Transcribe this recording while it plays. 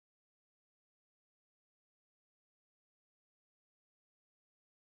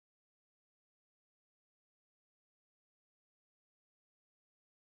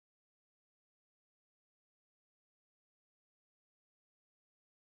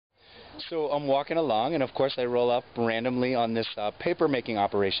So I'm walking along, and of course I roll up randomly on this paper making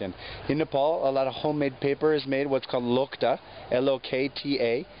operation. In Nepal, a lot of homemade paper is made, what's called lokta,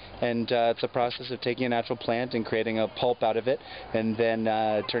 L-O-K-T-A, and it's a process of taking a natural plant and creating a pulp out of it, and then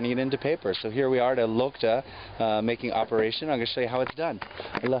turning it into paper. So here we are at a lokta making operation. I'm going to show you how it's done.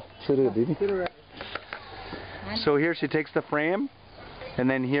 So here she takes the frame, and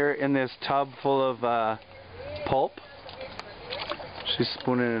then here in this tub full of pulp, she's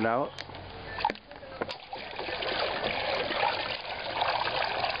spooning it out.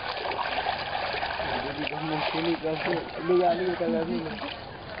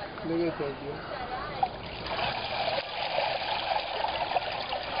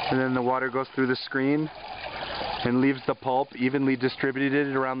 And then the water goes through the screen and leaves the pulp evenly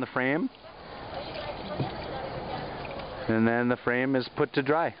distributed around the frame. And then the frame is put to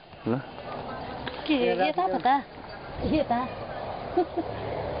dry.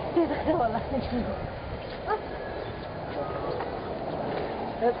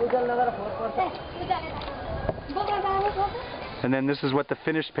 And then this is what the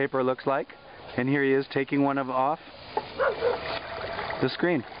finished paper looks like. And here he is taking one off the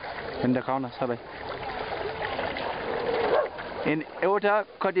screen. In एउटा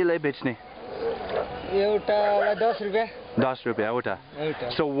कतिलाई बेच्ने? एउटालाई 10 रुपैयाँ. 10 rupiah, एउटा.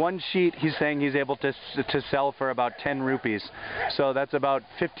 So one sheet he's saying he's able to sell for about 10 rupees. So that's about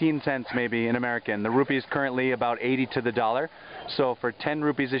 15 cents maybe in American. The rupee is currently about 80 to the dollar. So for 10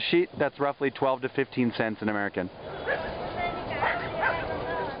 rupees a sheet, that's roughly 12 to 15 cents in American.